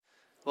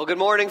Well, good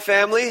morning,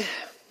 family.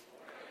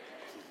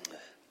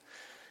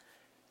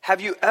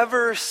 Have you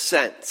ever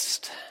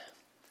sensed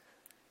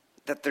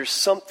that there's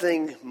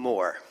something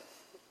more?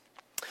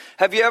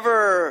 Have you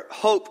ever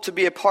hoped to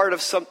be a part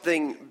of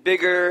something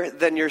bigger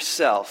than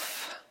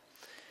yourself?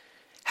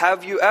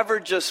 Have you ever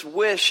just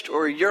wished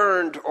or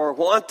yearned or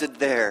wanted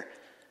there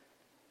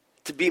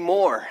to be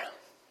more?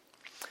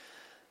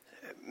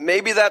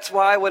 Maybe that's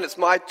why when it's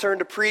my turn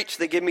to preach,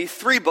 they give me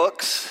 3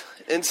 books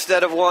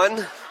instead of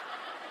 1.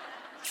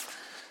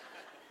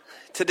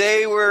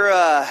 Today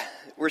we're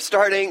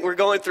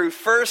going through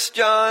 1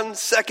 John,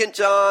 2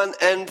 John,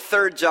 and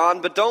 3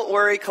 John, but don't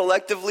worry,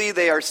 collectively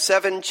they are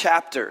 7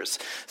 chapters.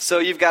 So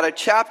you've got a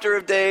chapter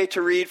a day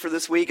to read for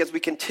this week as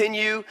we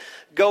continue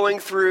going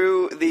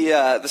through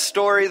the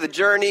story, the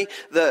journey,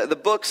 the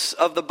books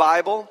of the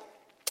Bible.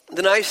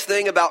 The nice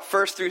thing about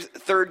 1 through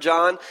 3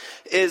 John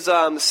is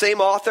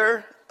same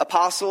author,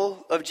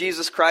 apostle of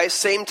Jesus Christ,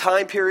 same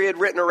time period,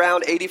 written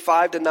around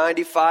 85 to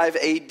 95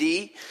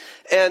 AD.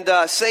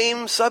 And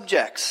same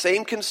subjects,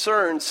 same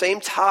concerns, same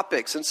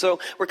topics. And so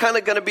we're kind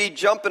of going to be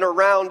jumping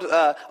around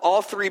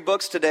all 3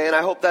 books today, and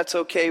I hope that's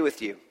okay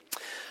with you.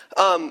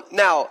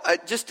 Now,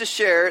 just to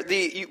share,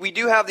 we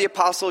do have the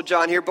Apostle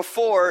John here.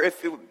 Before,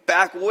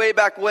 way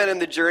back when in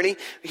the journey,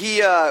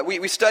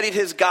 we studied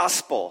his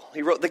gospel.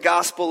 He wrote the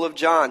Gospel of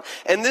John.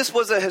 And this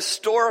was a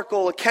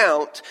historical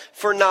account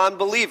for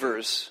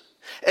non-believers.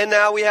 And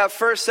now we have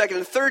 1st, 2nd,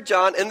 and 3rd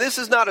John, and this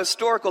is not a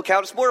historical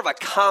account, it's more of a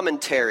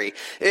commentary.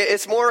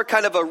 It's more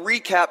kind of a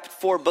recap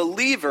for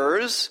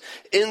believers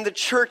in the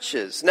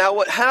churches. Now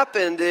what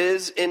happened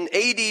is in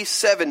AD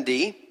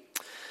 70,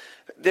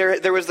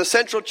 there was the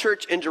central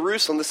church in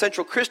Jerusalem, the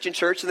central Christian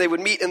church, and they would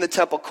meet in the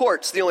temple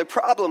courts. The only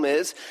problem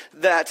is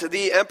that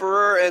the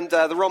emperor and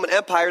the Roman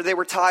Empire, they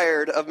were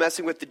tired of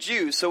messing with the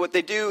Jews. So what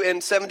they do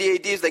in 70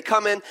 AD is they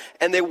come in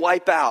and they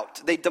wipe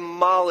out. They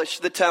demolish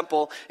the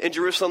temple in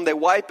Jerusalem. They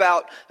wipe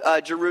out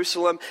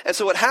Jerusalem. And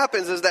so what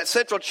happens is that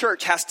central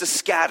church has to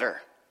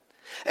scatter.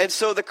 And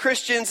so the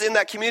Christians in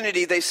that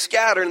community, they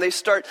scatter and they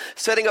start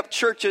setting up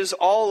churches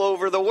all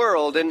over the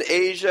world, in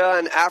Asia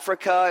and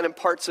Africa and in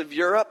parts of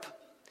Europe.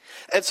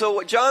 And so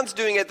what John's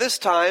doing at this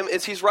time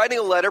is he's writing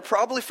a letter,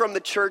 probably from the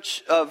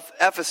church of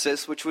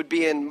Ephesus, which would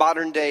be in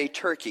modern-day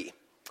Turkey.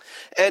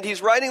 And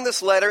he's writing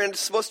this letter, and it's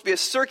supposed to be a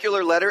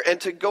circular letter,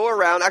 and to go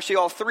around, actually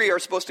all 3 are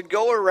supposed to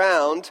go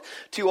around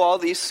to all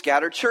these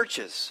scattered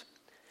churches.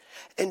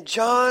 And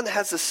John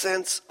has a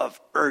sense of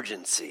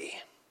urgency.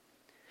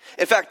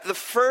 In fact, the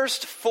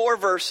first four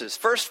verses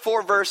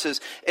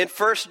in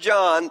 1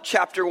 John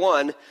chapter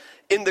 1,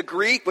 in the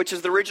Greek, which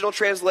is the original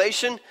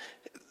translation,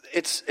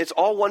 it's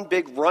all one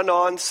big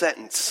run-on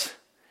sentence.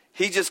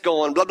 He's just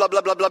going blah, blah,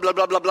 blah, blah, blah, blah,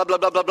 blah, blah, blah,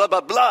 blah, blah, blah,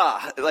 blah,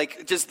 blah.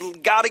 Like, just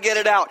got to get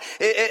it out.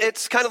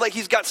 It's kind of like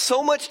he's got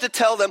so much to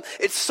tell them.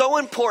 It's so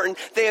important.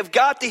 They have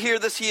got to hear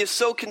this. He is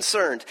so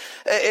concerned.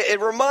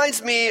 It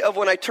reminds me of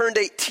when I turned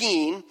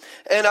 18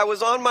 and I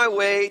was on my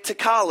way to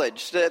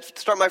college, to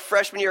start my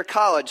freshman year of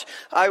college.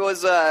 We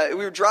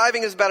were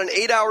driving, it was about an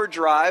 8-hour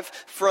drive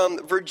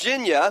from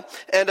Virginia,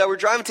 and we're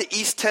driving to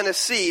East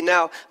Tennessee.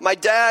 Now, my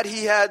dad,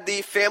 he had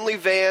the family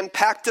van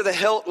packed to the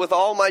hilt with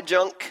all my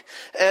junk,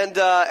 and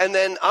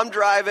then I'm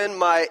driving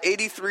my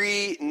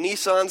 83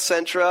 Nissan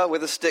Sentra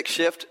with a stick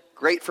shift,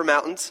 great for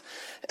mountains.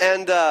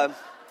 And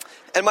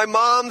my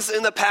mom's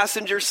in the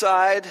passenger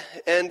side.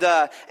 And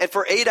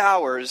for 8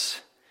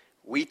 hours,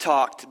 we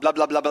talked blah,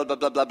 blah, blah, blah, blah,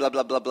 blah, blah, blah,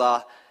 blah, blah,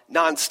 blah,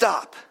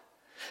 nonstop.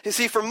 You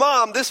see, for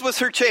Mom, this was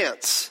her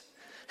chance.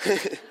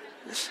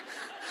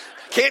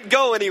 Can't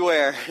go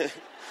anywhere.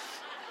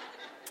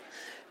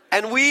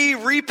 And we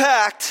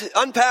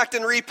unpacked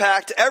and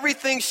repacked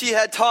everything she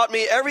had taught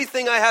me,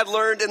 everything I had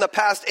learned in the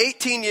past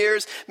 18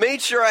 years,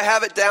 made sure I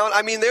have it down.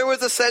 I mean, there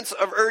was a sense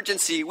of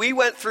urgency. We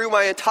went through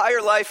my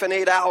entire life in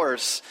 8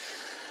 hours.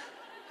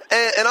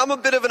 And I'm a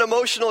bit of an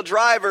emotional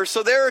driver,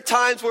 so there are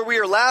times where we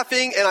are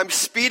laughing and I'm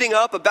speeding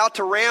up, about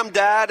to ram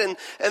Dad, and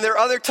there are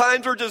other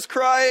times we're just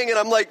crying and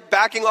I'm like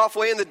backing off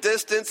way in the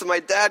distance and my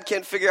dad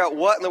can't figure out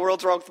what in the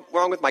world's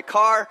wrong with my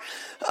car.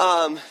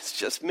 It's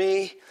just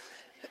me.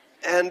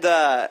 And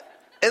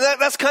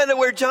that's kind of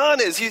where John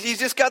is. He's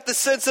just got this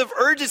sense of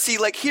urgency,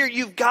 like, here,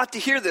 you've got to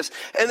hear this.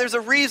 And there's a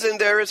reason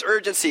there is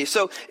urgency.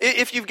 So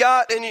if you've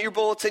got in your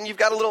bulletin, you've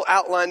got a little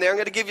outline there. I'm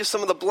going to give you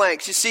some of the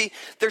blanks. You see,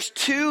 there's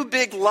 2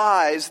 big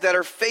lies that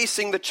are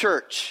facing the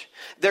church.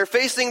 They're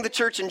facing the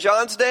church in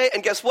John's day,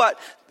 and guess what?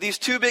 These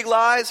 2 big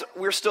lies,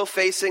 we're still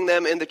facing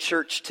them in the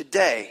church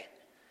today,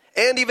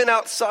 and even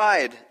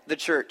outside the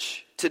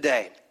church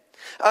today.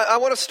 I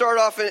want to start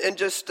off and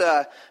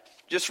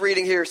just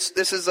reading here.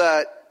 This is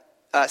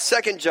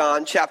 2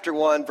 John chapter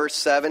 1, verse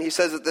 7. He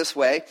says it this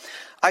way: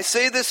 I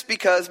say this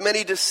because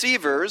many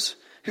deceivers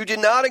who do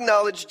not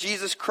acknowledge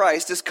Jesus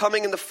Christ as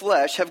coming in the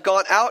flesh have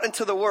gone out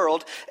into the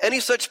world. Any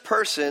such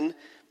person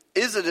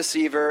is a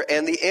deceiver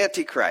and the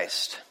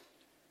Antichrist.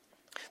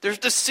 There's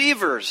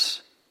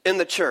deceivers in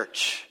the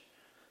church.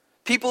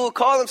 People who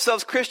call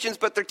themselves Christians,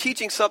 but they're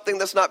teaching something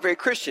that's not very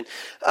Christian.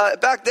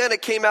 Back then,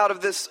 it came out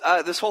of this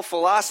whole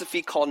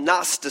philosophy called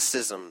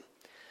Gnosticism.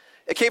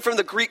 It came from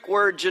the Greek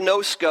word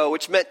gnosko,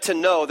 which meant to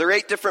know. There are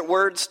 8 different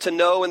words to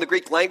know in the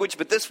Greek language,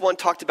 but this one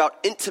talked about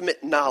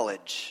intimate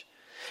knowledge.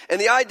 And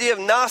the idea of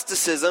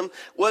Gnosticism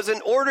was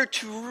in order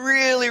to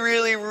really,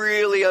 really,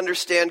 really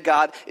understand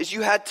God, is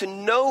you had to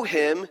know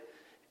him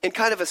in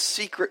kind of a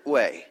secret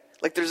way.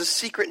 Like there's a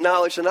secret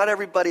knowledge that not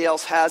everybody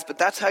else has, but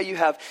that's how you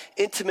have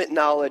intimate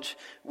knowledge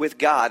with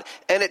God.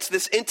 And it's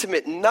this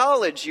intimate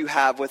knowledge you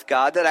have with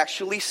God that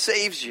actually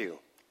saves you.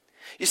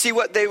 You see,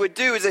 what they would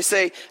do is they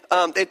say,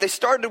 they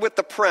started with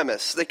the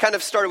premise. They kind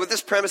of started with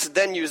this premise and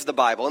then used the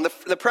Bible. And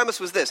the premise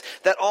was this,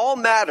 that all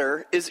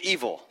matter is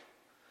evil.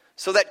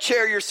 So that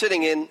chair you're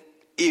sitting in,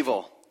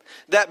 evil.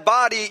 That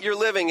body you're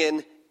living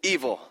in,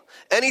 evil.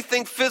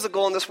 Anything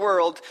physical in this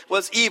world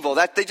was evil.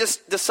 That they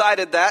just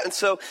decided that. And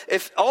so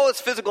if all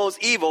that's physical is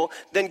evil,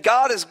 then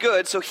God is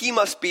good, so he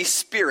must be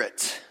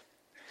spirit.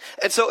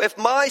 And so if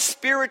my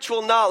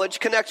spiritual knowledge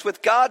connects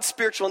with God's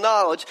spiritual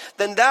knowledge,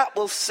 then that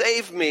will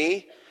save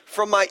me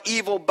from my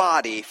evil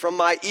body, from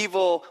my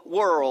evil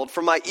world,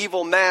 from my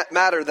evil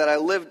matter that I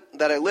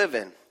live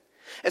in.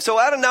 And so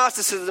out of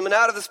Gnosticism and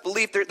out of this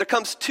belief, there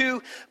comes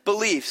 2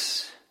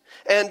 beliefs.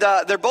 And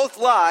they're both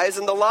lies,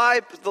 and the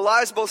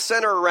lies both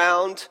center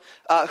around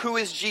who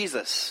is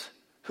Jesus?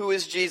 Who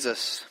is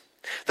Jesus?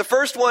 The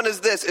first one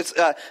is this. It's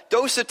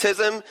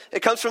docetism.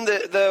 It comes from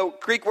the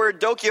Greek word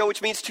dokio,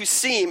 which means to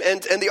seem.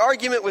 And the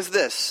argument was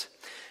this.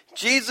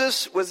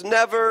 Jesus was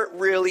never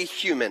really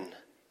human.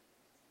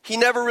 He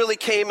never really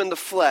came in the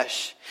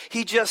flesh.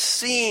 He just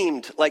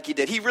seemed like he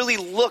did. He really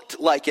looked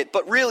like it,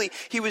 but really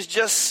he was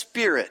just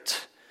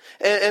spirit.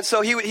 And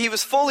so he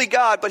was fully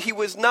God, but he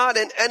was not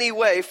in any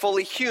way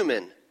fully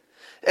human.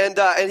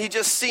 And he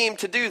just seemed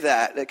to do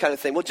that kind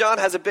of thing. Well, John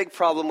has a big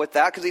problem with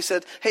that because he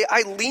said, hey,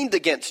 I leaned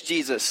against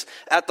Jesus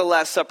at the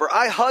Last Supper.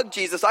 I hugged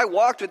Jesus. I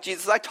walked with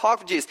Jesus. I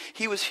talked with Jesus.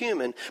 He was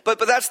human. But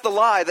that's the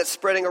lie that's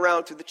spreading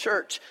around through the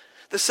church.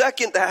 The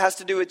second that has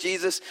to do with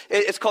Jesus,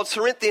 it's called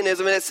Cerinthianism,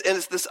 and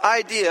it's this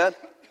idea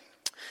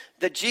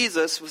that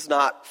Jesus was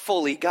not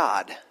fully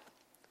God.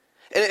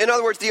 In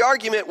other words, the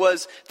argument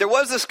was, there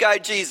was this guy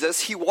Jesus,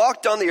 he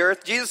walked on the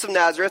earth, Jesus of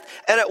Nazareth,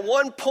 and at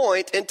one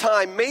point in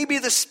time, maybe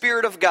the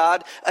Spirit of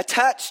God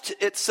attached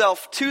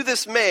itself to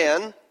this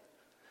man,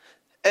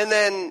 and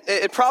then,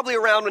 it probably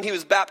around when he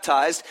was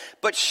baptized,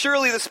 but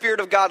surely the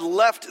Spirit of God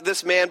left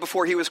this man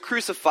before he was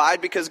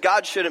crucified, because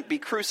God shouldn't be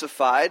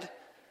crucified.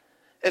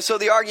 And so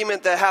the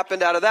argument that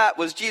happened out of that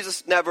was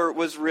Jesus never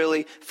was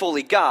really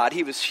fully God.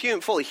 He was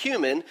fully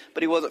human,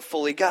 but he wasn't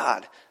fully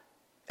God.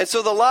 And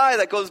so the lie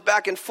that goes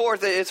back and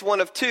forth, it's one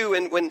of 2,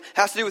 and when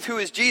has to do with who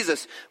is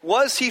Jesus.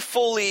 Was he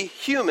fully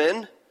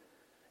human,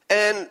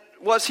 and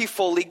was he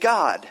fully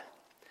God?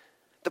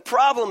 The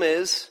problem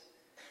is,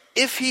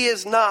 if he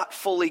is not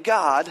fully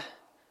God,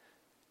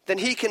 then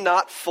he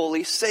cannot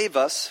fully save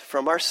us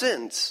from our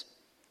sins.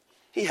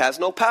 He has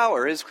no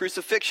power. His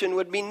crucifixion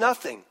would mean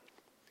nothing.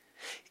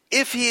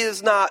 If he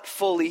is not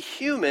fully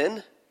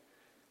human,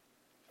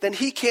 then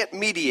he can't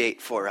mediate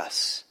for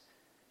us.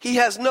 He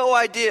has no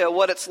idea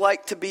what it's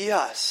like to be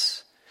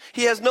us.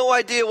 He has no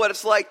idea what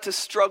it's like to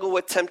struggle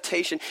with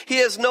temptation. He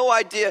has no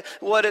idea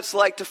what it's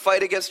like to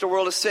fight against a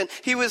world of sin.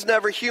 He was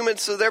never human,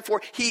 so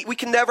therefore we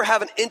can never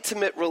have an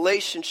intimate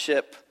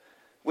relationship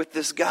with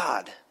this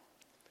God.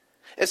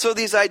 And so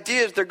these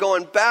ideas, they're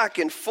going back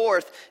and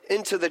forth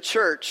into the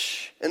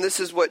church. And this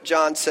is what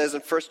John says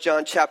in 1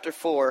 John chapter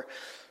 4,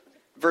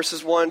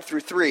 verses 1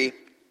 through 3.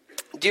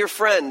 Dear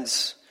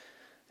friends,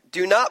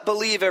 do not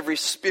believe every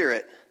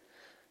spirit,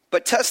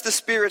 but test the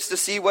spirits to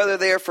see whether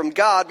they are from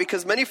God,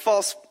 because many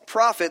false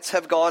prophets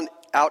have gone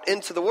out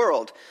into the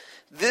world.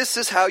 This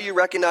is how you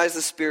recognize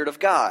the Spirit of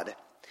God.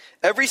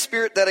 Every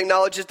spirit that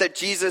acknowledges that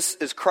Jesus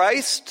is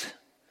Christ,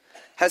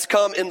 has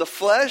come in the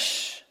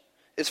flesh,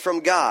 is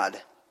from God.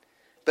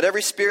 But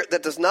every spirit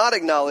that does not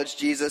acknowledge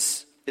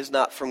Jesus is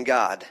not from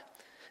God.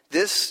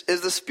 This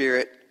is the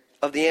spirit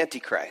of the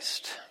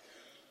Antichrist.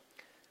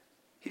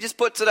 He just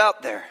puts it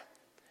out there.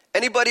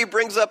 Anybody who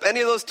brings up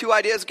any of those 2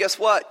 ideas, guess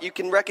what? You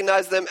can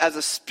recognize them as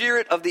a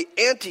spirit of the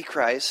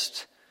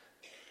Antichrist.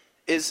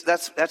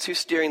 That's who's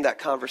steering that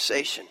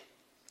conversation.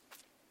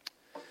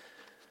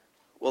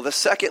 Well, the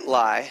second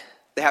lie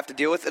they have to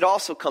deal with, it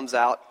also comes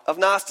out of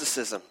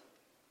Gnosticism.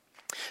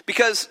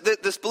 Because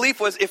this belief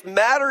was, if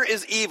matter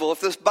is evil,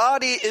 if this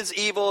body is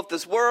evil, if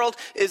this world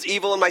is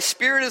evil, and my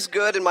spirit is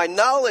good, and my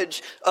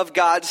knowledge of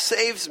God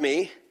saves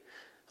me,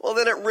 well,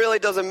 then it really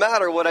doesn't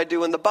matter what I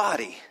do in the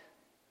body.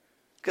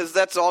 Because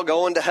that's all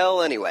going to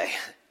hell anyway.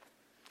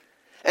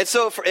 And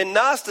so in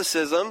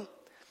Gnosticism,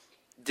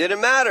 didn't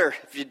matter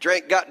if you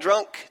got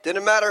drunk,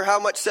 didn't matter how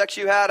much sex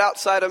you had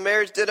outside of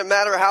marriage, didn't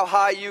matter how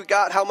high you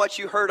got, how much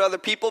you hurt other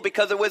people,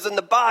 because it was in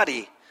the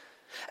body.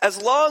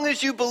 As long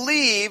as you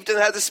believed and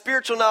had the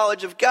spiritual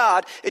knowledge of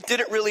God, it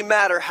didn't really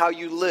matter how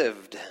you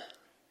lived.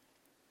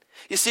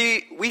 You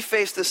see, we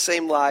face this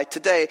same lie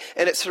today,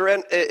 and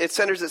it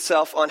centers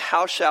itself on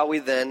how shall we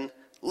then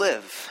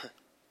live.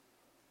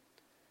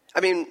 I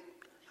mean,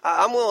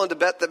 I'm willing to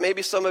bet that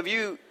maybe some of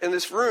you in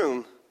this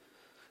room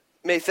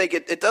may think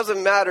it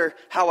doesn't matter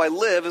how I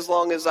live as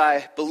long as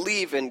I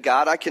believe in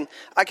God. I can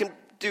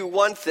do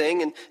one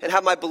thing and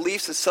have my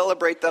beliefs and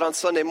celebrate that on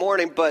Sunday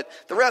morning, but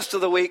the rest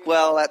of the week,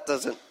 well, that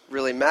doesn't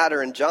really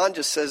matter. And John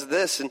just says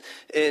this in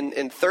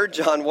 3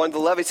 John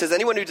 1:11. He says,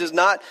 anyone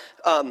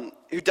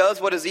who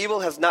does what is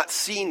evil has not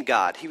seen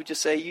God. He would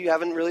just say, you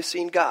haven't really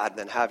seen God,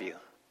 then have you?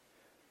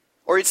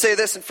 Or he'd say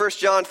this in 1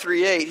 John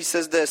 3:8. He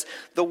says this,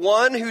 the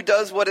one who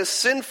does what is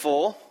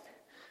sinful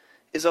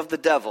is of the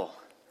devil,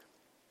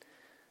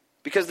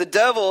 because the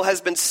devil has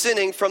been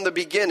sinning from the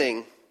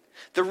beginning.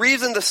 The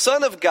reason the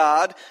Son of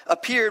God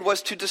appeared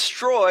was to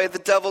destroy the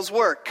devil's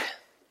work.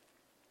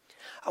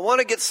 I want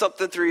to get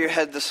something through your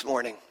head this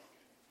morning.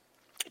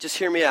 Just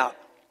hear me out.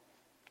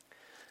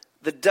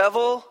 The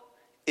devil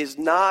is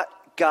not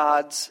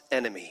God's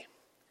enemy.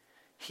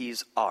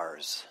 He's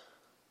ours.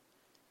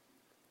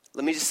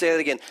 Let me just say that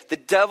again. The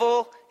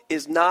devil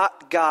is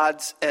not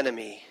God's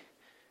enemy.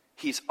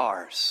 He's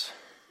ours.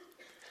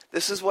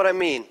 This is what I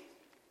mean.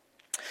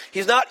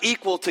 He's not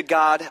equal to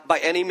God by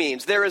any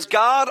means. There is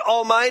God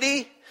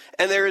Almighty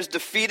and there is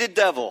defeated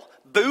devil.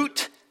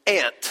 Boot,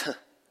 ant.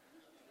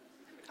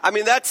 I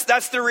mean,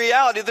 that's the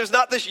reality. There's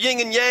not this yin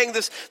and yang,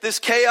 this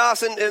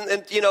chaos and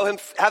him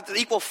have the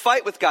equal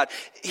fight with God.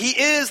 He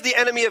is the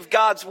enemy of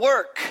God's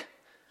work.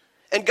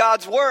 And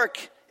God's work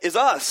is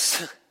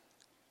us.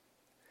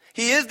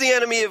 He is the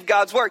enemy of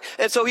God's work.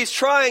 And so he's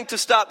trying to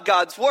stop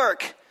God's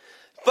work.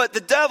 But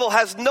the devil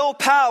has no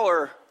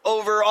power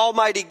over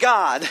Almighty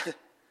God.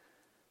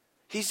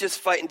 He's just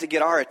fighting to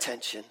get our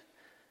attention.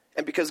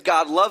 And because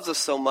God loves us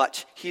so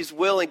much, he's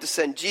willing to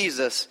send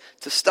Jesus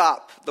to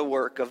stop the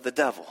work of the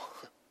devil.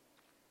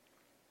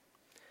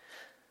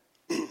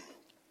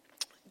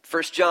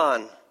 1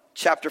 John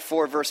chapter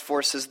 4, verse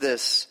 4 says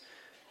this,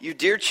 you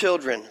dear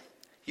children,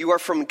 you are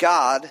from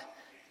God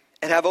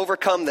and have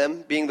overcome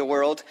them, being the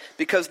world,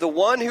 because the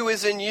one who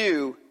is in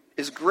you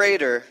is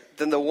greater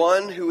than the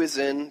one who is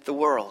in the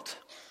world.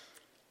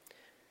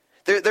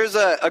 There's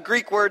a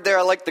Greek word there.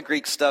 I like the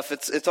Greek stuff.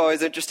 It's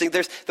always interesting.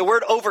 There's the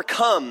word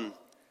overcome.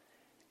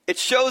 It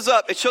shows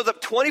up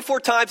 24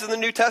 times in the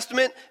New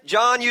Testament.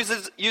 John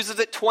uses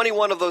it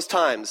 21 of those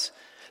times.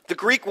 The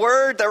Greek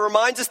word that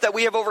reminds us that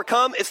we have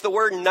overcome, it's the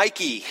word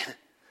Nike.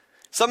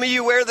 Some of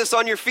you wear this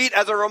on your feet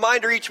as a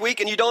reminder each week,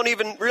 and you don't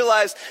even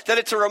realize that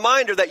it's a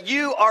reminder that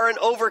you are an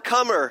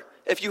overcomer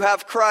if you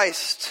have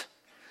Christ.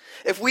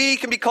 If we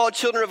can be called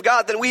children of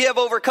God, then we have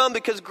overcome,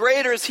 because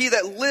greater is he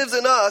that lives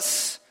in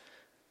us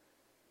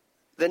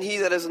than he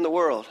that is in the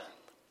world.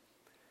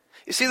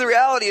 You see, the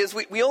reality is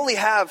we only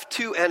have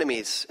two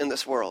enemies in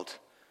this world,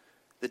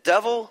 the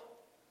devil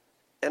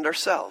and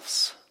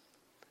ourselves.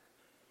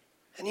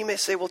 And you may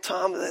say, well,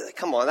 Tom,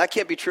 come on, that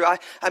can't be true.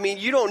 I mean,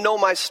 you don't know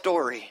my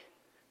story.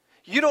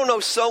 You don't know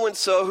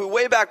so-and-so who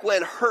way back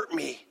when hurt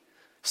me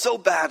so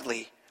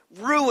badly,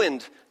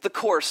 ruined the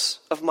course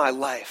of my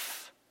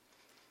life.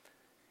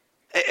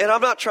 And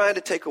I'm not trying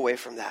to take away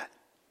from that.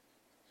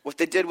 What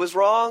they did was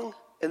wrong,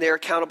 and they're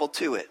accountable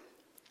to it.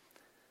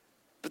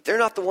 But they're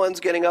not the ones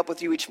getting up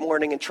with you each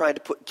morning and trying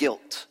to put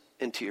guilt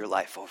into your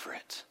life over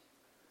it.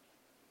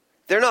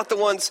 They're not the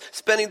ones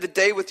spending the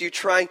day with you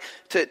trying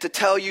to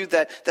tell you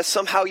that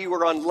somehow you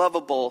were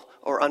unlovable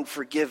or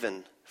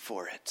unforgiven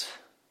for it.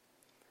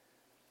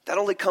 That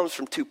only comes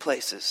from two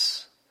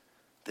places,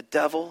 the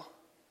devil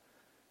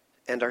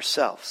and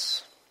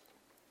ourselves.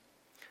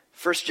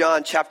 1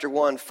 John chapter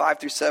 1, 5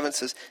 through 7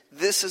 says,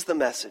 this is the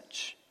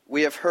message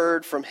we have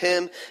heard from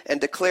him and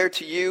declare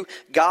to you,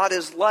 God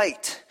is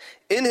light.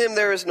 In him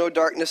there is no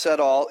darkness at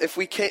all. If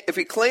we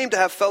claim to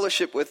have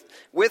fellowship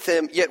with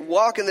him, yet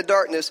walk in the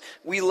darkness,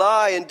 we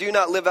lie and do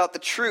not live out the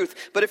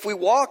truth. But if we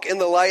walk in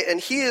the light and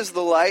he is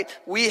the light,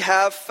 we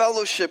have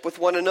fellowship with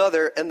one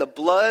another, and the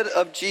blood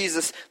of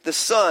Jesus, the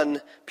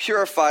Son,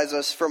 purifies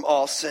us from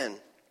all sin.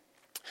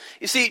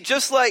 You see,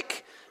 just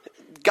like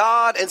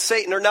God and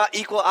Satan are not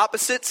equal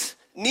opposites,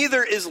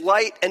 neither is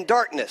light and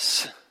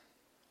darkness.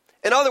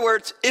 In other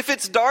words, if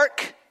it's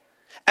dark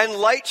and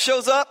light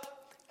shows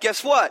up,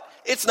 guess what?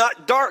 It's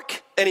not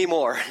dark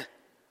anymore.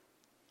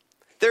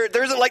 There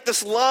isn't like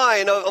this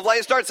line of light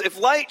and darkness. If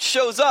light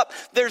shows up,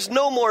 there's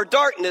no more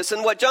darkness.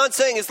 And what John's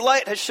saying is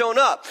light has shown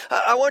up.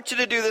 I want you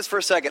to do this for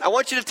a second. I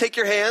want you to take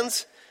your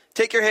hands,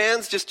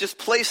 just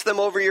place them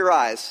over your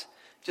eyes.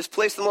 Just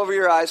place them over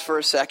your eyes for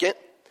a second.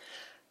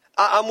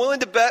 I'm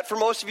willing to bet for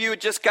most of you it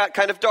just got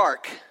kind of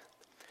dark.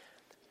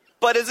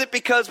 But is it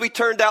because we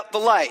turned out the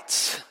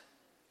lights?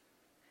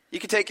 You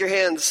can take your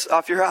hands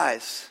off your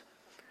eyes.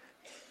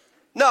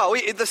 No,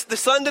 the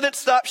sun didn't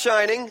stop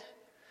shining.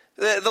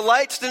 The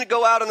lights didn't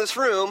go out in this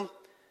room.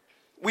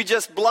 We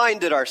just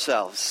blinded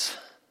ourselves.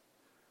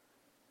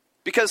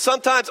 Because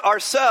sometimes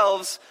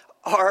ourselves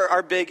are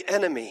our big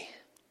enemy.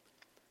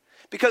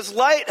 Because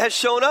light has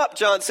shown up,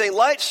 John's saying.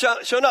 Light's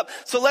shown up.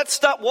 So let's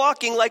stop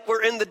walking like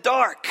we're in the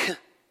dark.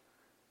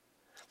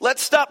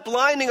 Let's stop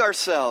blinding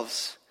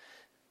ourselves.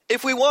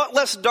 If we want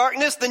less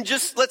darkness, then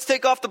just let's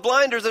take off the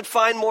blinders and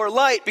find more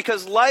light,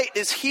 because light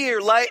is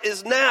here, light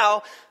is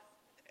now,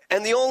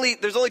 and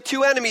there's only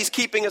two enemies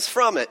keeping us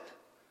from it.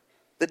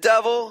 The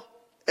devil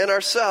and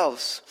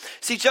ourselves.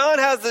 See, John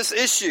has this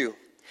issue.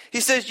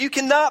 He says you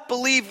cannot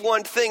believe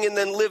one thing and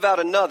then live out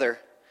another.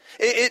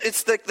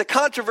 It's the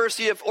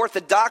controversy of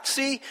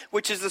orthodoxy,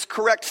 which is this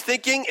correct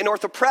thinking, and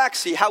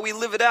orthopraxy, how we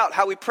live it out,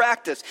 how we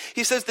practice.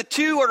 He says the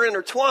two are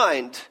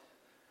intertwined.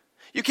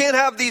 You can't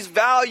have these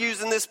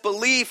values and this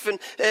belief and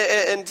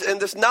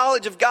this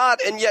knowledge of God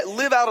and yet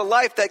live out a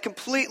life that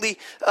completely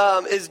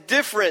is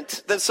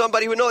different than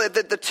somebody who knows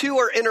that the two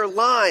are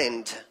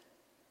interlined.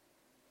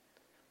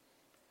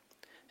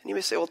 And you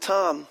may say, well,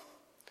 Tom,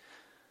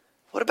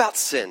 what about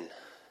sin?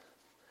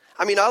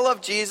 I mean, I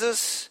love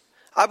Jesus.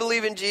 I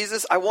believe in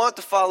Jesus. I want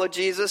to follow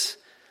Jesus.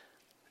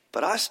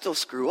 But I still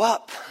screw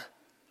up.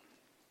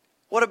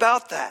 What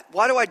about that?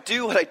 Why do I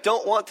do what I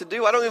don't want to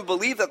do? I don't even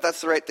believe that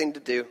that's the right thing to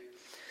do.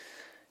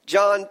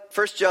 1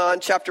 John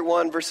chapter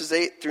 1, verses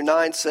 8 through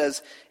 9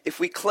 says, if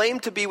we claim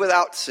to be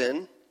without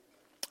sin,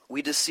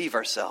 we deceive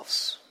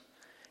ourselves,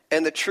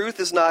 and the truth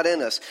is not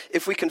in us.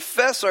 If we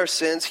confess our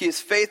sins, he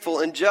is faithful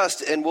and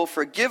just and will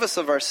forgive us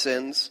of our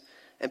sins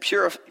and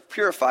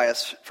purify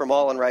us from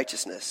all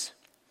unrighteousness.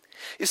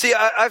 You see,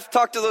 I've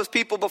talked to those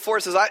people before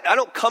who says, I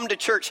don't come to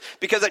church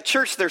because at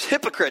church there's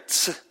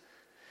hypocrites.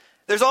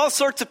 There's all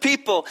sorts of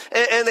people,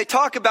 and they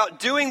talk about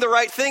doing the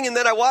right thing, and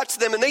then I watch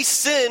them, and they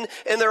sin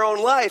in their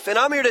own life. And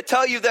I'm here to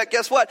tell you that,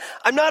 guess what?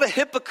 I'm not a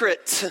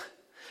hypocrite.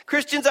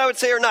 Christians, I would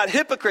say, are not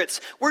hypocrites.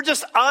 We're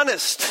just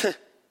honest.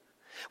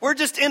 We're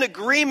just in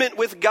agreement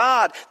with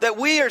God that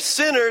we are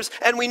sinners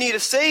and we need a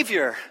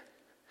Savior.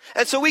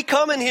 And so we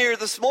come in here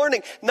this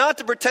morning not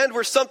to pretend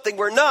we're something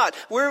we're not.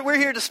 We're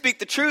here to speak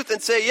the truth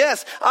and say,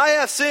 yes, I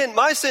have sin.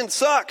 My sin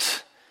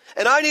sucks,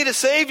 and I need a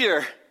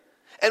Savior.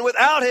 And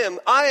without him,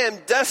 I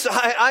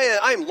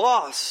am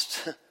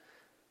lost.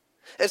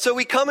 And so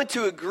we come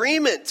into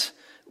agreement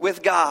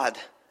with God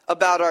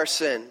about our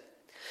sin.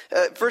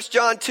 1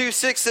 John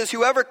 2:6 says,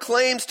 whoever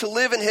claims to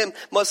live in him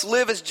must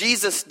live as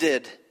Jesus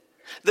did.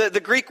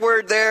 The Greek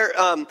word there,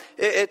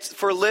 it's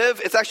for live,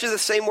 it's actually the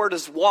same word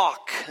as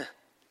walk.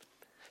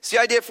 It's the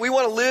idea, if we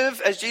want to live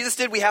as Jesus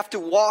did, we have to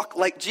walk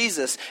like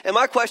Jesus. And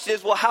my question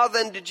is, well, how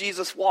then did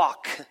Jesus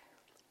walk?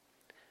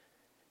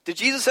 Did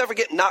Jesus ever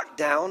get knocked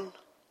down?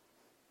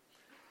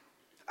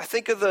 I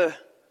think of the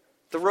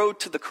road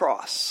to the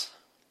cross.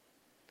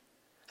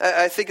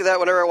 I think of that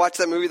whenever I watch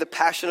that movie, The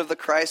Passion of the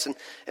Christ,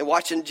 and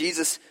watching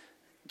Jesus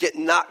get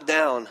knocked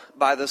down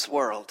by this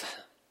world.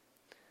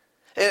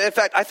 And in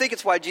fact, I think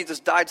it's why Jesus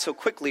died so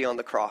quickly on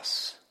the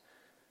cross.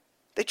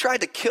 They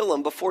tried to kill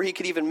him before he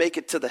could even make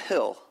it to the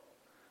hill.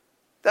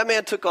 That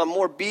man took on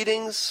more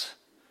beatings,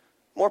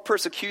 more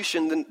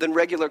persecution than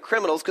regular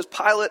criminals, because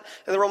Pilate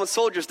and the Roman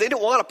soldiers, they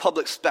didn't want a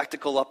public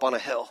spectacle up on a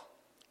hill.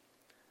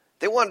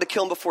 They wanted to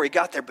kill him before he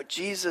got there, but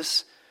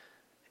Jesus,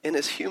 in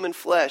his human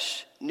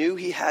flesh, knew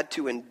he had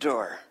to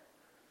endure.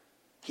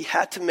 He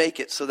had to make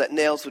it so that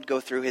nails would go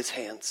through his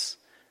hands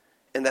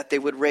and that they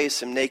would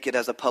raise him naked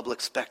as a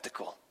public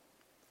spectacle.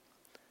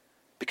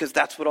 Because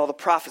that's what all the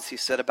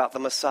prophecies said about the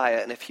Messiah.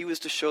 And if he was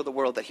to show the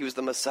world that he was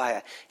the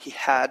Messiah, he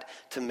had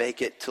to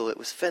make it till it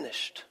was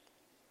finished.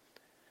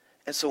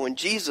 And so when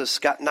Jesus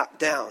got knocked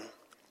down,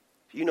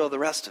 you know the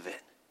rest of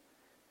it.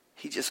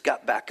 He just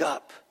got back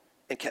up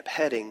and kept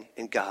heading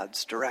in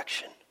God's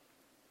direction.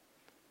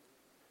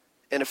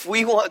 And if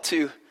we want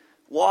to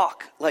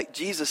walk like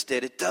Jesus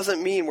did, it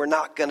doesn't mean we're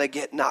not going to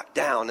get knocked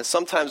down. And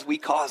sometimes we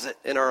cause it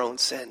in our own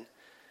sin.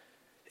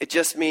 It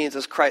just means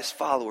as Christ's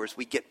followers,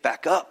 we get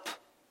back up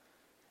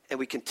and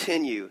we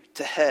continue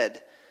to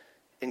head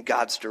in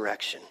God's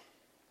direction.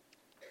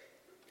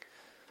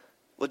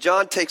 Well,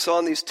 John takes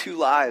on these two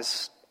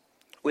lies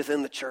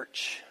within the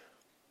church.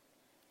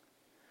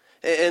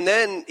 And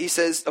then he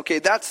says, okay,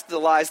 that's the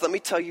lies. Let me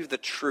tell you the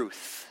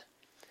truth.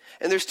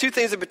 And there's two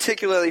things in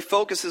particular that he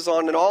focuses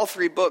on in all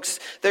three books.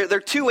 There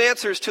are two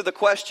answers to the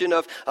question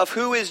of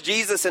who is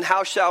Jesus and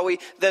how shall we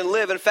then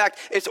live. In fact,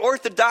 it's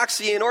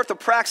orthodoxy and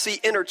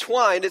orthopraxy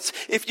intertwined. It's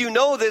if you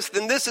know this,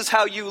 then this is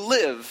how you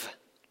live.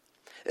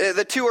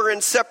 The two are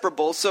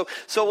inseparable. So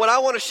what I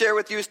want to share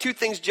with you is two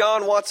things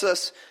John wants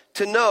us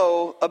to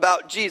know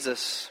about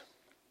Jesus.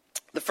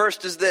 The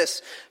first is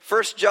this,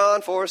 1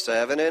 John 4,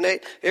 7, and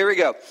 8. Here we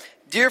go.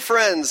 Dear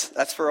friends,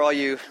 that's for all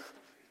you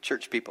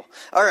church people.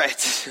 All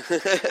right.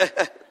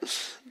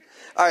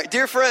 All right,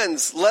 dear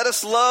friends, let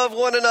us love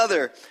one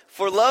another.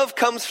 For love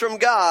comes from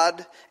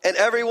God, and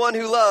everyone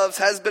who loves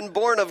has been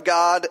born of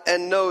God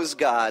and knows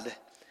God.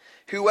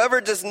 Whoever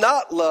does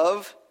not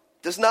love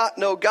does not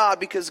know God,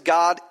 because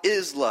God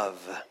is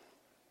love.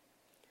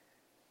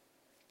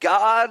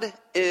 God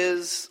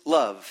is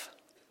love.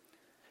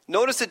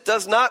 Notice it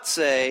does not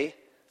say,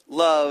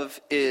 love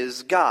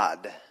is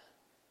God.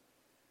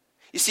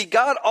 You see,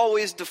 God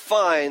always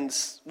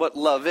defines what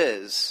love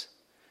is.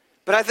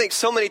 But I think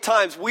so many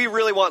times we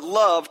really want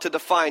love to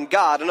define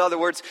God. In other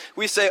words,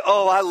 we say,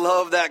 oh, I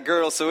love that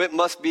girl, so it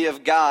must be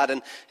of God.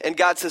 And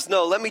God says,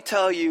 no, let me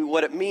tell you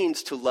what it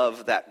means to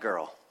love that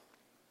girl.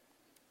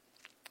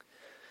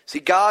 See,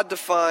 God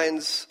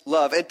defines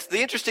love. And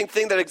the interesting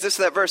thing that exists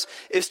in that verse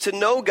is to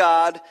know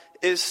God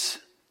is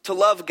to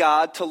love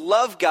God. To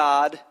love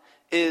God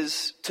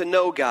is to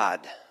know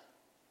God.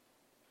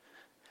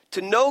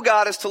 To know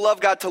God is to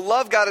love God. To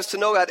love God is to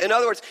know God. In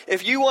other words,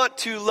 if you want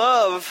to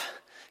love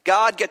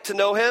God, get to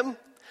know him,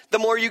 the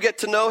more you get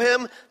to know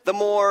him, the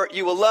more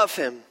you will love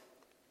him.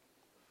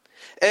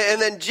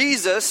 And then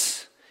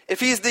Jesus, if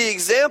he's the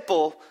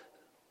example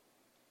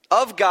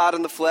of God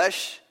in the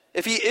flesh,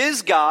 if he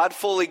is God,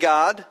 fully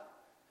God,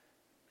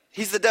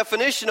 he's the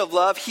definition of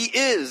love. He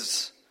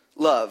is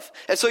love.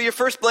 And so your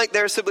first blank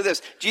there is simply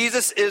this: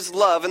 Jesus is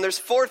love. And there's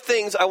 4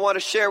 things I want to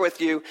share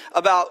with you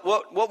about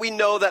what we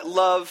know that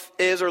love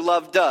is or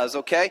love does,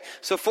 okay?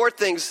 So 4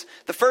 things.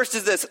 The first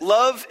is this: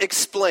 love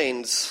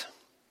explains.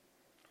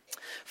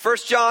 1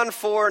 John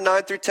 4,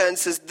 9 through 10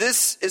 says,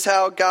 "This is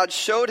how God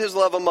showed his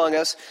love among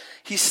us.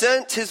 He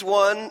sent his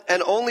one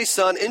and only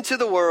Son into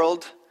the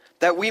world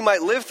that we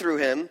might live through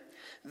him.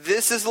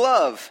 This is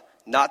love.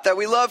 Not that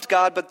we loved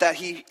God, but that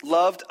he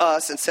loved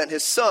us and sent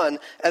his Son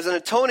as an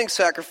atoning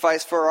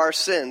sacrifice for our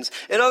sins."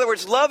 In other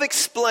words, love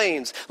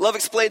explains. Love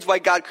explains why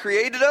God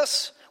created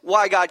us,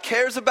 why God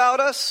cares about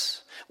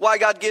us, why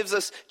God gives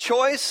us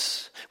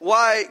choice,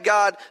 why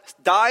God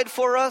died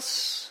for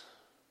us,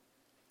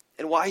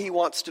 and why he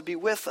wants to be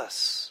with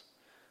us.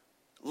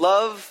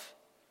 Love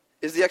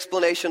is the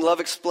explanation. Love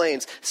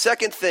explains.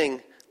 Second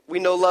thing we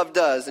know love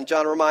does, and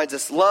John reminds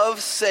us,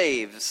 love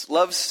saves.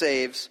 Love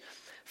saves.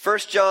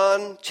 1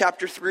 John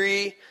chapter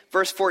 3,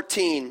 verse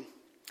 14.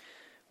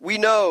 "We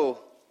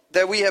know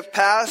that we have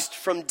passed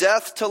from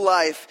death to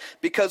life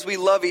because we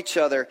love each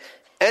other.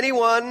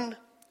 Anyone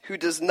who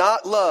does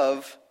not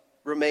love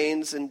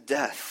remains in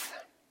death."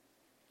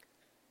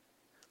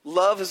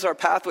 Love is our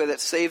pathway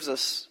that saves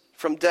us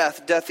from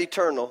death, death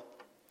eternal.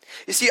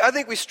 You see, I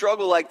think we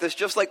struggle like this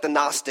just like the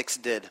Gnostics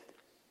did.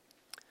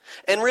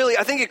 And really,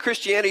 I think in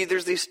Christianity,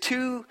 there's these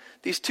two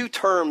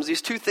terms,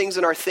 these 2 things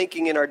in our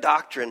thinking, in our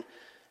doctrine,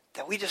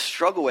 that we just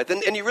struggle with.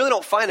 And you really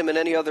don't find them in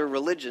any other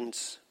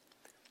religions.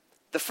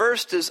 The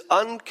first is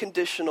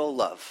unconditional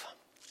love.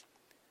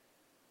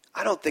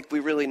 I don't think we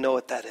really know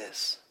what that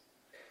is.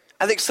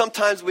 I think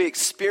sometimes we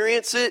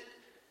experience it.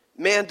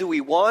 Man, do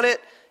we want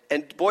it?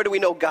 And boy, do we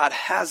know God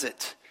has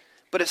it.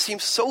 But it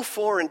seems so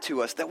foreign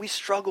to us that we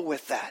struggle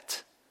with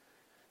that.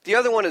 The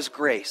other one is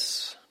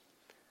grace.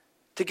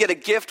 To get a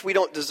gift we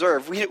don't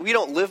deserve. We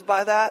don't live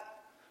by that.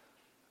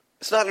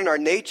 It's not in our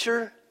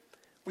nature.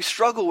 We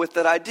struggle with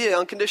that idea,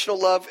 unconditional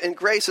love and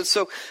grace. And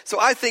so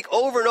I think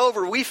over and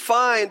over we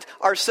find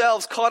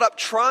ourselves caught up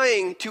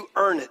trying to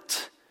earn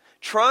it.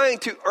 Trying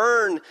to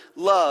earn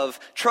love.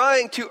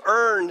 Trying to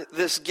earn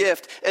this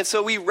gift. And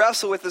so we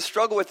wrestle with this,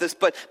 struggle with this.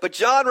 But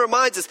John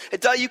reminds us,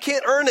 you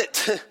can't earn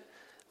it.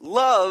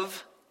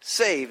 Love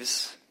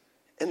saves.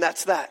 And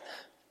that's that.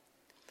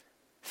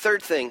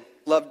 Third thing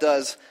love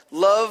does.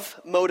 Love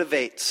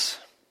motivates.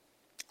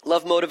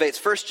 Love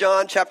motivates. 1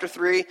 John chapter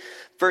 3,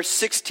 verse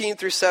 16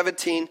 through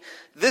 17.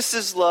 "This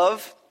is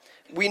love.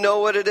 We know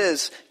what it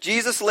is.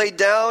 Jesus laid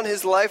down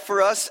his life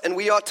for us, and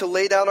we ought to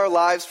lay down our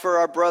lives for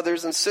our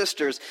brothers and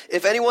sisters.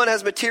 If anyone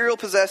has material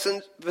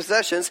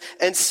possessions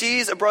and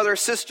sees a brother or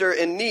sister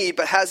in need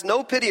but has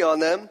no pity on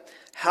them,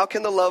 how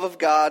can the love of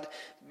God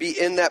be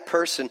in that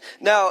person?"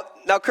 Now,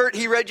 Kurt,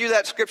 he read you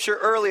that scripture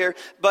earlier,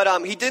 but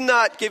he did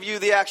not give you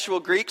the actual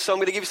Greek, so I'm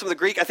going to give you some of the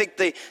Greek. I think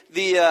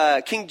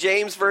the King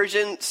James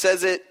Version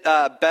says it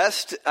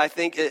best. I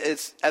think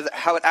it's as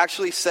how it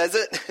actually says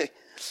it.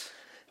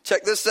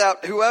 Check this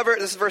out.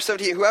 This is verse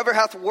 17. "Whoever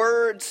hath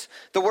words,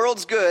 the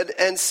world's good,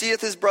 and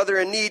seeth his brother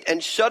in need,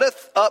 and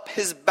shutteth up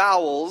his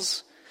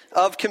bowels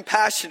of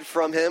compassion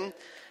from him,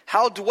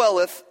 how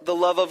dwelleth the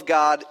love of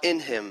God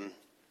in him?"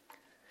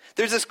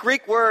 There's this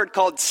Greek word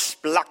called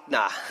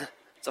splachna.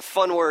 It's a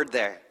fun word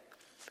there.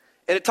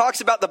 And it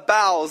talks about the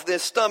bowels, the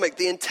stomach,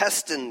 the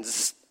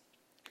intestines.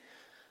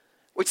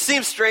 Which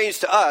seems strange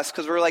to us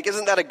because we're like,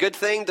 isn't that a good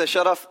thing to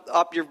shut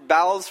up your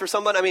bowels for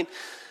someone? I mean,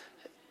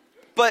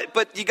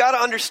 but you got to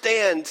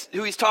understand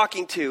who he's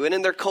talking to and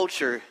in their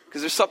culture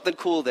because there's something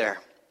cool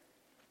there.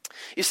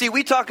 You see,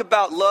 we talk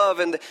about love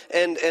and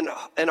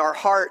our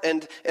heart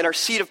and our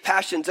seat of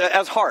passions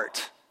as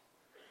heart.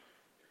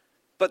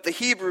 But the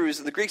Hebrews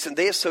and the Greeks,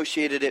 they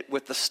associated it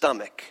with the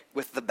stomach,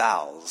 with the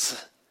bowels.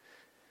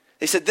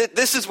 They said,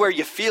 this is where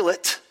you feel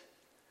it.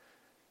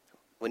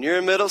 When you're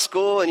in middle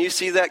school and you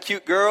see that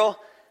cute girl,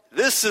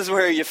 this is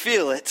where you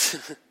feel it.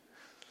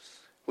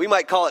 We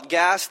might call it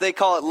gas, they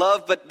call it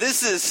love, but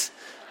this is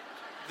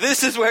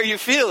where you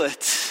feel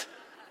it.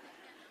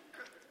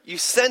 You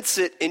sense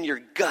it in your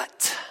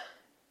gut.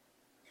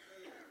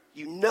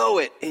 You know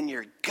it in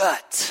your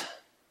gut.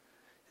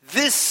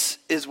 This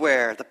is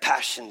where the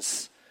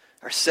passions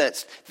are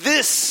sensed.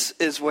 This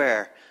is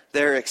where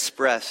they're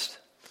expressed.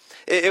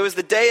 It was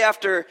the day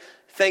after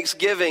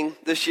Thanksgiving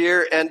this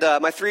year, and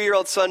my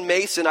 3-year-old son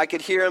Mason, I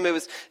could hear him. It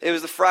was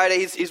the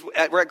Friday.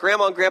 We're at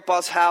Grandma and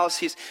Grandpa's house.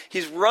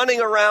 He's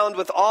running around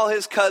with all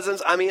his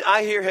cousins. I mean,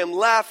 I hear him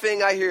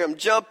laughing. I hear him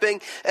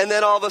jumping, and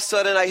then all of a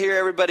sudden, I hear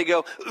everybody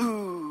go,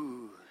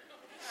 "Ooh!"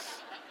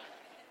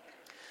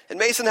 And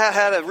Mason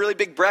had a really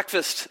big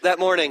breakfast that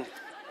morning.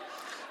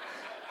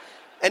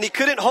 And he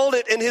couldn't hold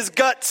it in his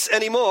guts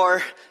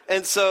anymore.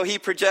 and so he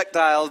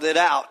projectiled it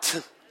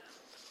out.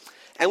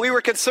 And we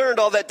were concerned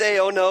all that day,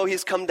 oh no,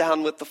 he's come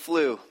down with the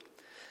flu.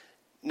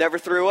 Never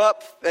threw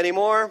up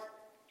anymore.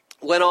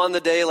 Went on the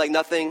day like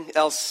nothing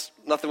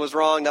was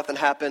wrong, nothing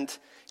happened.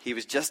 He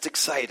was just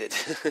excited.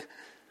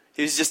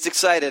 He was just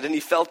excited, and he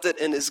felt it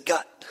in his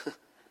gut.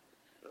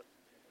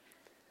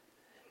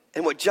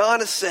 And what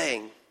John is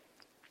saying,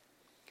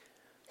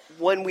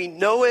 when we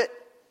know it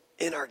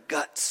in our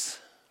guts,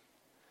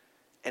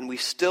 and we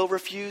still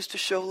refuse to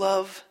show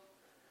love,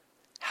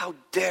 how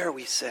dare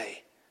we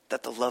say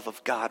that the love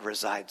of God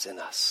resides in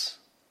us?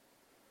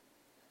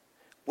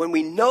 When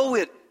we know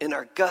it in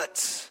our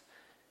guts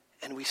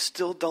and we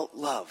still don't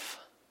love,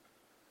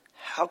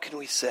 how can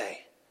we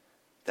say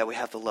that we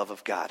have the love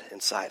of God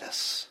inside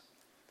us?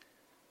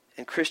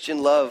 And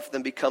Christian love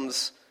then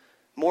becomes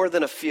more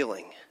than a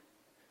feeling.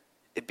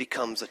 It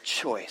becomes a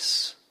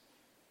choice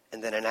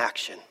and then an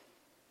action.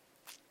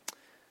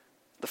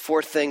 The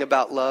fourth thing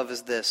about love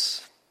is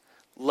this: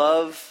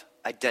 love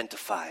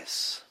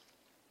identifies.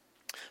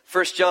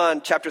 1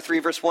 John chapter 3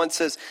 verse 1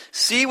 says,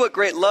 "See what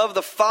great love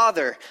the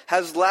Father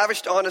has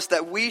lavished on us,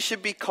 that we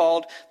should be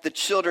called the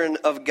children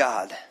of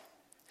God."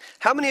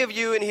 How many of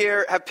you in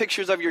here have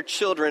pictures of your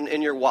children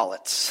in your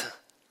wallets?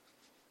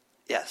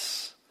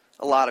 Yes,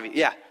 a lot of you.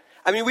 Yeah,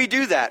 I mean, we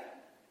do that.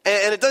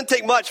 And it doesn't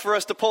take much for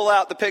us to pull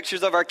out the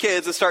pictures of our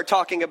kids and start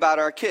talking about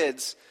our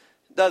kids,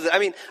 does it? I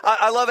mean,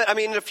 I love it. I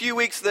mean, in a few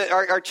weeks,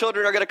 our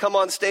children are going to come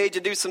on stage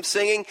and do some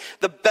singing.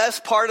 The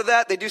best part of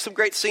that, they do some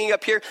great singing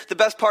up here. The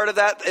best part of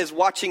that is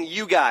watching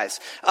you guys.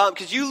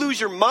 Because you lose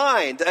your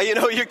mind,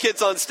 your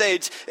kids on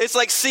stage. It's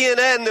like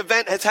CNN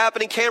event is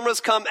happening. Cameras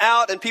come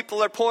out and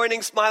people are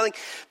pointing, smiling.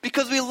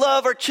 Because we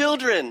love our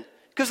children.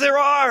 Because they're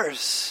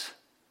ours.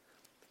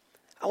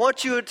 I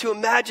want you to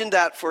imagine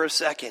that for a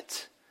second.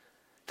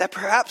 That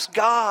perhaps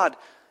God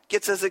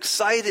gets as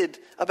excited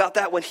about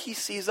that when he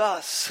sees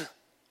us.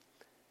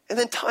 And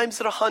then times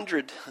it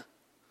 100.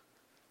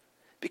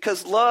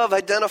 Because love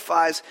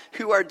identifies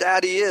who our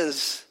daddy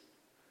is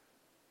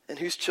and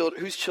whose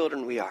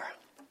children we are.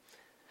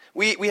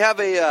 We have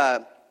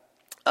a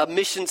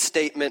mission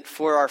statement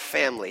for our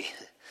family.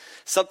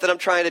 Something I'm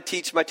trying to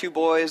teach my two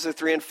boys, they're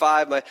 3 and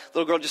 5. My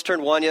little girl just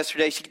turned 1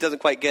 yesterday. She doesn't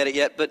quite get it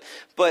yet, but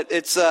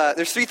it's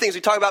there's 3 things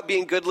we talk about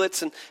being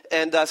goodlets,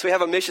 and so we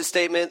have a mission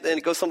statement, and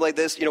it goes something like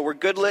this. We're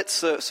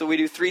goodlets, so we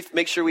do 3.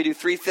 Make sure we do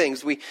 3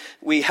 things.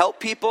 We help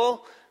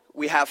people,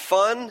 we have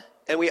fun,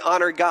 and we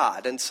honor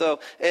God. And so,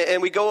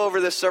 and we go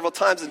over this several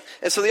times.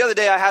 And so the other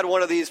day I had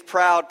one of these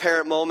proud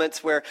parent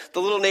moments where the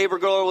little neighbor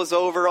girl was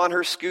over on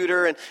her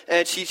scooter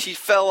and she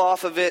fell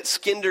off of it,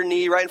 skinned her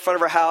knee right in front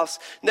of her house.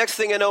 Next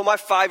thing I know, my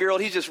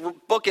 5-year-old, he's just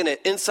booking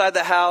it inside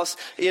the house.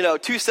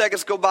 2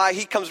 seconds go by,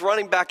 he comes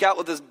running back out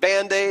with his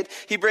Band-Aid.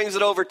 He brings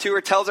it over to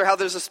her, tells her how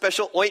there's a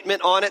special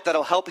ointment on it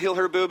that'll help heal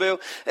her boo-boo.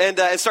 And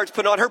it starts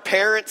putting on. Her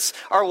parents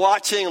are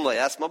watching. I'm like,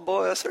 that's my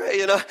boy, that's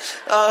right,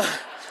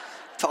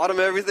 taught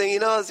him everything he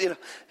knows, And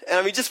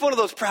I mean, just one of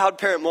those proud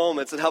parent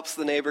moments that helps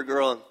the neighbor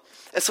girl.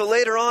 And so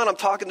later on, I'm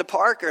talking to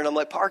Parker, and I'm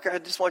like, Parker, I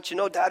just want you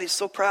to know, Daddy's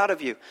so proud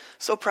of you.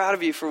 So proud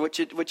of you for what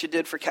you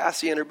did for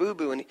Cassie and her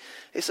boo-boo. And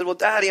he said, well,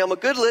 Daddy, I'm a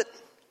goodlet.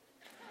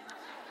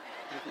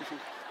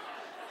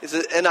 He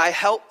said, and I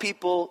help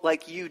people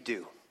like you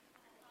do.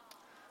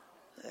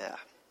 Yeah.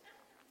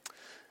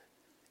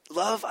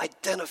 Love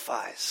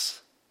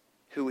identifies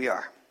who we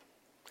are.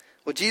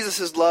 Well, Jesus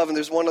is love, and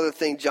there's one other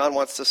thing John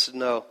wants us to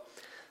know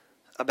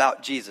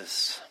about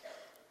Jesus.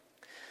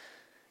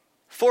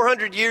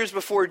 400 years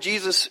before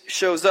Jesus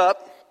shows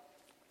up,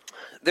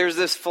 there's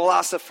this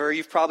philosopher,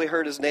 you've probably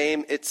heard his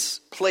name, it's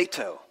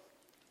Plato.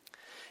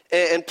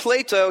 And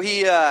Plato,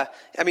 he's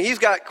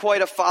got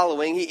quite a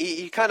following.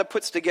 He kind of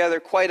puts together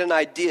quite an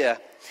idea.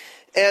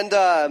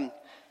 And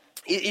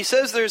he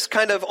says there's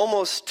kind of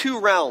almost 2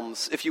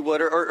 realms, if you would,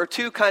 or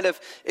 2 kind of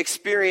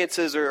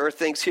experiences or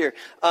things here.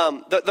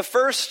 The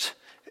first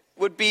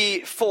would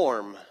be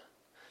form.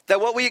 That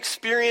what we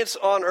experience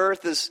on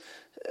earth is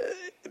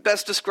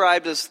best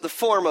described as the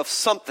form of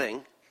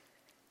something.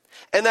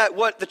 And that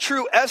what the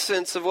true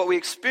essence of what we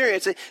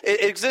experience, it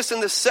exists in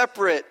this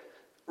separate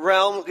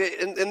realm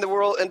in the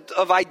world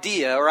of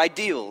idea or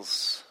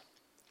ideals.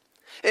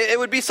 It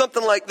would be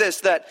something like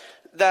this, that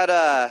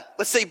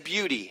let's say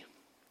beauty.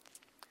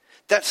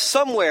 That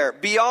somewhere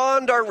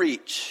beyond our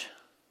reach,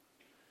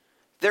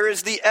 there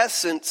is the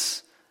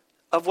essence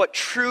of what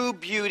true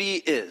beauty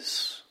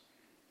is.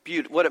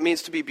 What it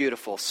means to be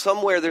beautiful.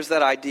 Somewhere there's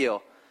that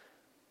ideal.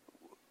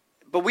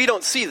 But we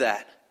don't see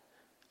that.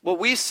 What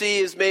we see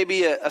is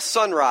maybe a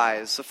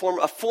sunrise, a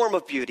form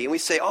of beauty. And we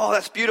say, oh,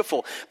 that's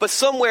beautiful. But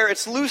somewhere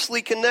it's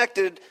loosely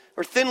connected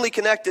or thinly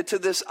connected to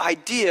this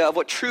idea of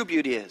what true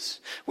beauty is.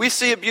 We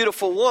see a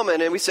beautiful woman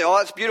and we say, oh,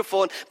 that's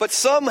beautiful. But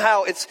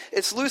somehow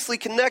it's loosely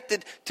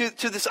connected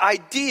to this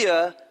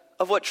idea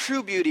of what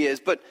true beauty is.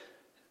 But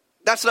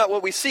that's not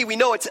what we see. We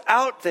know it's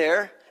out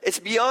there. It's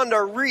beyond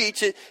our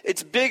reach.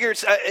 It's bigger.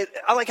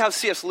 I like how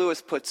C.S.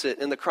 Lewis puts it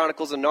in the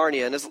Chronicles of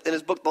Narnia in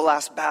his book, The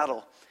Last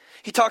Battle.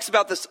 He talks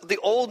about the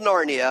old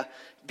Narnia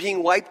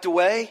being wiped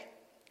away.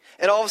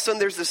 And all of a sudden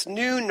there's this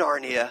new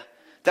Narnia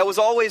that was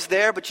always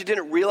there, but you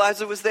didn't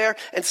realize it was there.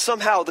 And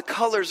somehow the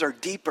colors are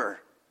deeper.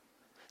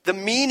 The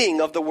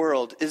meaning of the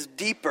world is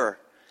deeper.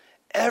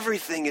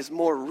 Everything is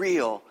more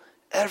real.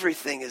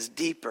 Everything is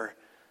deeper.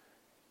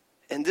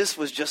 And this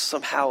was just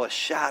somehow a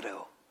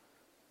shadow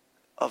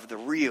of the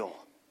real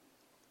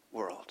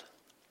world.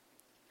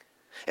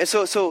 And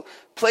so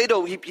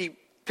Plato, he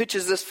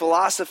pitches this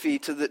philosophy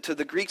to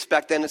the Greeks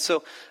back then. And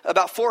so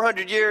about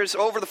 400 years,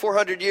 over the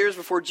 400 years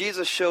before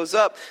Jesus shows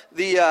up,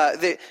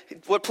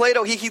 what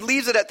Plato, he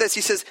leaves it at this.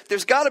 He says,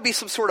 there's got to be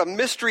some sort of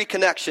mystery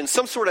connection,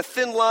 some sort of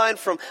thin line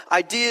from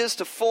ideas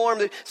to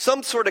form,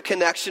 some sort of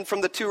connection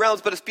from the two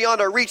realms, but it's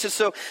beyond our reach. And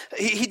so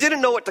he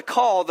didn't know what to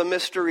call the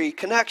mystery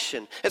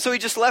connection. And so he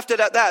just left it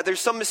at that. There's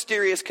some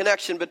mysterious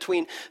connection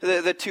between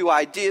the two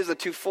ideas, the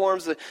two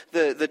forms,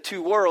 the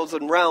two worlds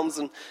and realms.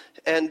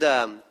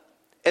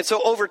 And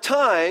so over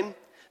time,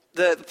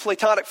 the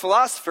Platonic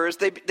philosophers,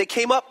 they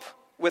came up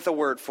with a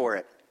word for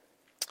it.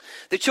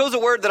 They chose a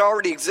word that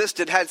already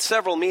existed, had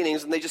several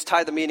meanings, and they just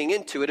tied the meaning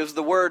into it. It was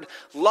the word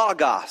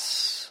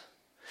logos.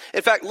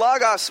 In fact,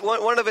 logos,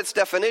 one of its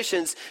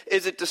definitions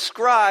is it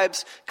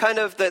describes kind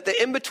of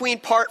the in-between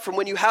part from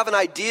when you have an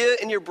idea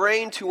in your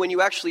brain to when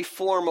you actually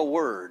form a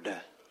word.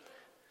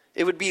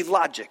 It would be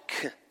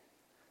logic.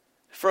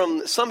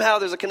 From somehow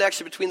there's a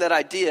connection between that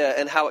idea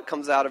and how it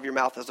comes out of your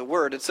mouth as a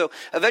word. And so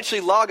eventually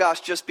logos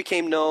just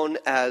became known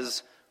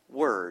as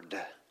word.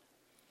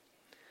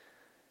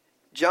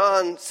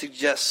 John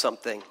suggests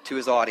something to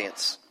his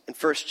audience in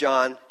 1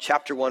 John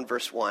chapter 1,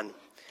 verse 1.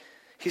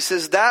 He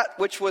says, that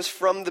which was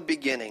from the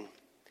beginning,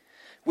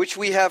 which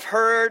we have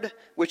heard,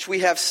 which we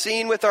have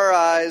seen with our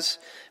eyes,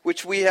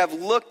 which we have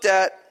looked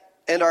at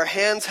and our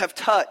hands have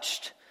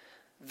touched,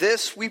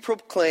 this we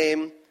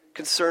proclaim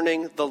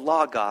concerning the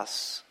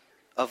logos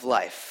of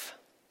life.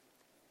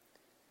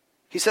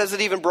 He says it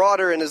even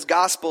broader in his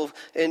gospel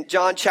in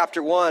John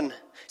chapter 1. He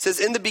says,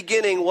 in the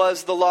beginning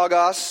was the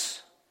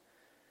Logos,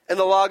 and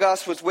the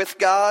Logos was with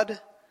God,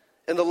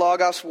 and the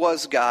Logos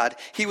was God.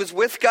 He was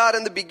with God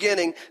in the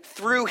beginning.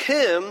 Through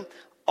him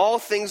all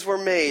things were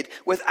made.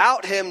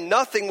 Without him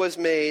nothing was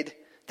made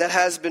that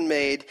has been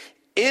made.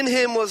 In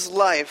him was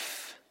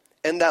life,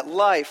 and that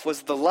life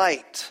was the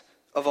light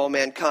of all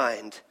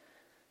mankind.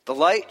 The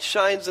light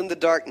shines in the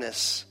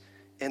darkness,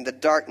 and the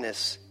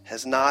darkness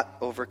has not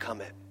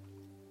overcome it.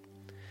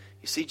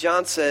 You see,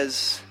 John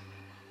says,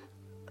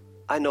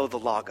 I know the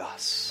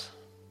Logos.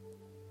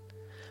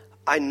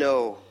 I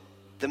know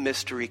the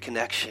mystery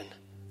connection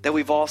that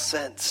we've all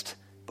sensed,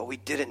 but we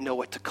didn't know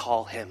what to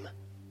call him.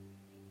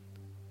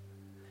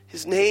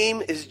 His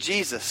name is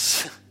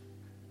Jesus,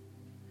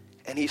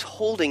 and he's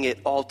holding it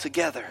all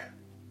together.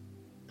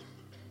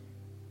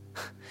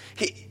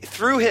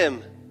 Through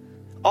him,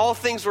 all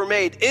things were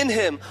made. In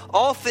him,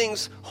 all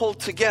things hold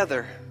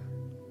together.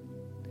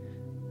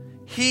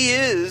 He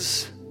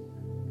is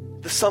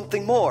the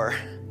something more.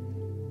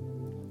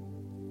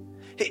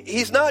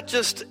 He's not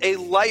just a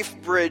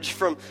life bridge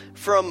from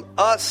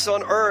us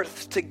on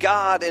earth to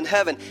God in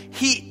heaven.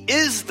 He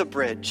is the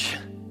bridge.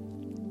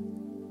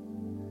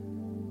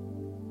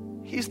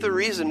 He's the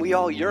reason we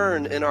all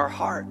yearn in our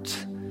heart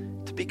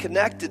to be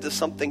connected to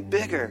something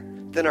bigger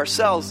than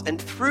ourselves.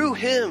 And through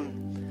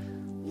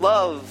him,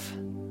 love,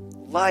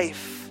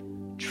 life,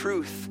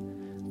 truth,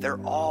 they're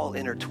all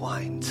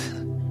intertwined.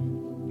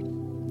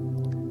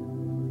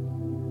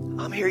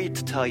 I'm here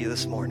to tell you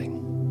this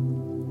morning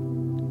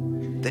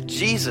that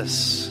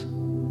Jesus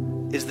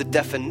is the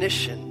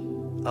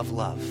definition of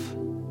love.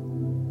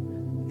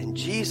 And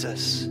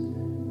Jesus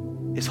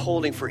is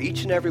holding for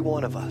each and every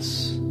one of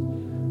us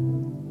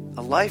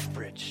a life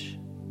bridge,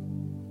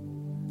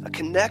 a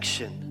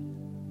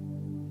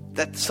connection,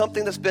 that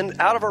something that's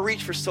been out of our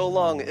reach for so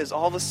long is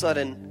all of a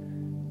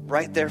sudden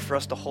right there for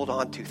us to hold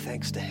on to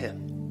thanks to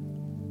him.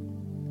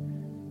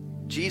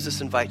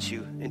 Jesus invites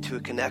you into a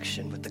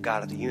connection with the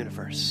God of the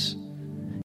universe.